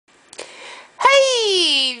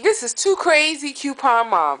This is Two Crazy Coupon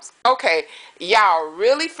Moms. Okay, y'all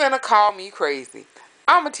really finna call me crazy.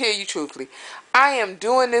 I'ma tell you truthfully. I am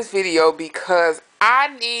doing this video because I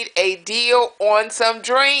need a deal on some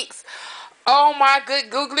drinks. Oh my good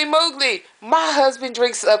googly moogly. My husband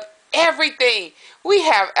drinks up everything. We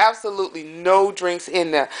have absolutely no drinks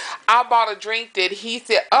in there. I bought a drink that he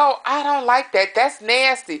said, oh, I don't like that. That's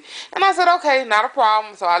nasty. And I said, okay, not a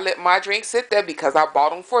problem. So I let my drink sit there because I bought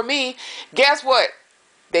them for me. Guess what?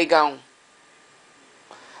 They gone.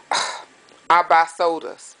 I buy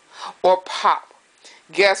sodas or pop.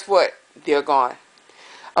 Guess what? They're gone.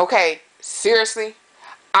 Okay, seriously,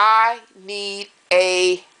 I need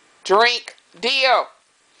a drink deal.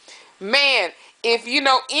 Man, if you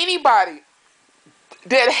know anybody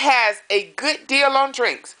that has a good deal on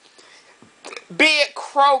drinks, be it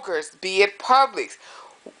Kroger's, be it Publix,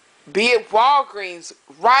 be it Walgreens,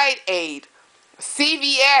 Rite Aid,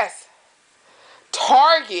 CVS,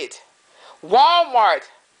 Target, Walmart,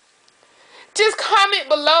 just comment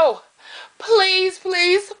below. Please,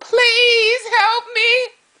 please, please help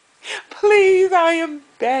me. Please, I am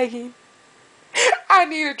begging. I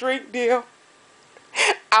need a drink deal.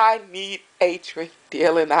 I need a drink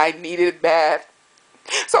deal and I need it bad.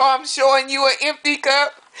 So I'm showing you an empty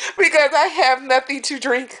cup because I have nothing to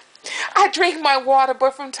drink. I drink my water,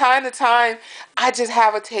 but from time to time, I just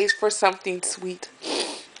have a taste for something sweet.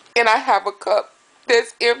 And I have a cup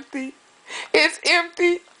that's empty. It's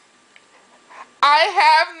empty. I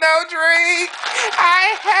have no drink.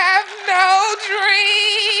 I have no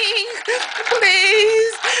drink.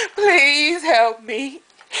 Please, please help me.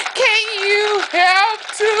 Can you help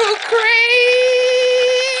Two Crazy?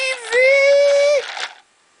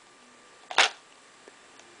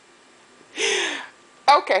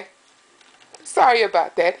 Okay. Sorry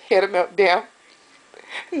about that. Head a meltdown.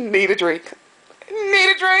 Need a drink.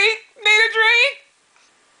 Need a drink. Need a drink.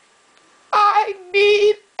 I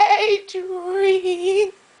need a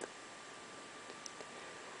drink.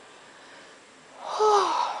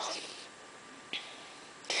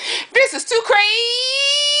 This is Two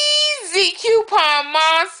Crazy Coupon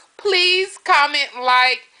Moms. Please comment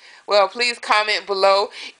please comment below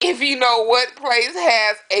if you know what place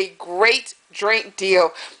has a great drink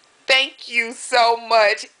deal. Thank you so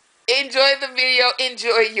much. Enjoy the video.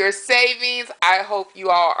 Enjoy your savings. I hope you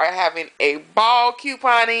all are having a ball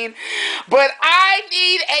couponing. But I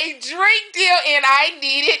need a drink deal and I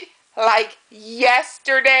need it like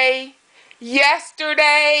yesterday.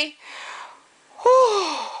 Yesterday.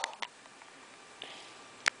 Whew.